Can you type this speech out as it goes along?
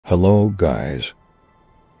Hello guys,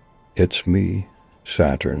 it's me,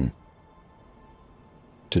 Saturn.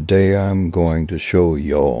 Today I'm going to show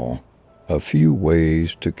y'all a few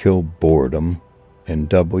ways to kill boredom in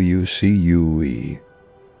WCUE.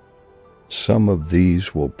 Some of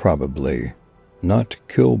these will probably not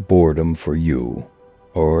kill boredom for you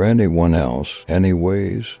or anyone else.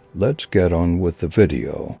 Anyways, let's get on with the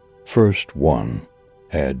video. First one,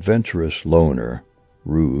 Adventurous Loner,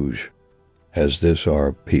 Rouge. As this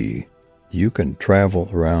RP, you can travel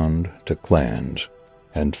around to clans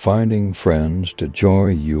and finding friends to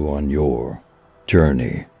join you on your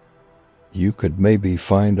journey. You could maybe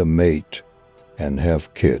find a mate and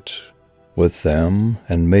have kids with them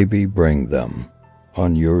and maybe bring them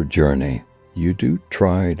on your journey. You do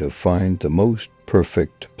try to find the most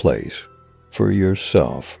perfect place for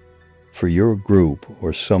yourself, for your group,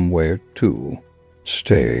 or somewhere to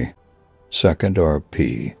stay. Second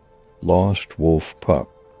RP, Lost Wolf Pup.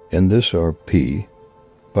 In this RP,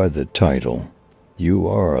 by the title, you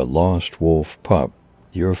are a lost wolf pup.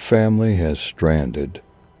 Your family has stranded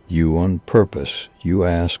you on purpose. You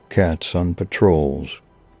ask cats on patrols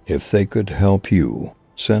if they could help you,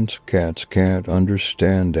 since cats can't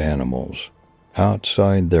understand animals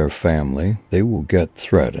outside their family. They will get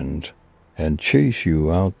threatened and chase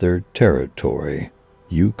you out their territory.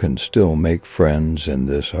 You can still make friends in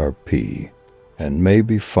this RP and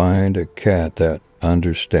maybe find a cat that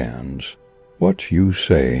understands what you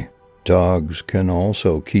say. Dogs can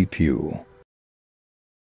also keep you.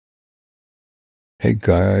 Hey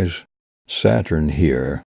guys, Saturn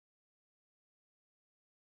here.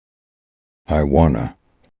 I wanna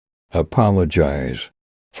apologize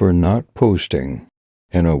for not posting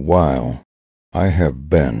in a while. I have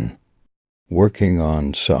been working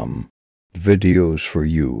on some videos for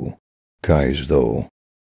you guys though,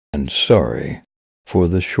 and sorry for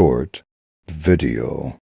the short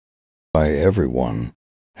video. Bye everyone.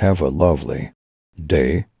 Have a lovely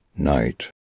day, night.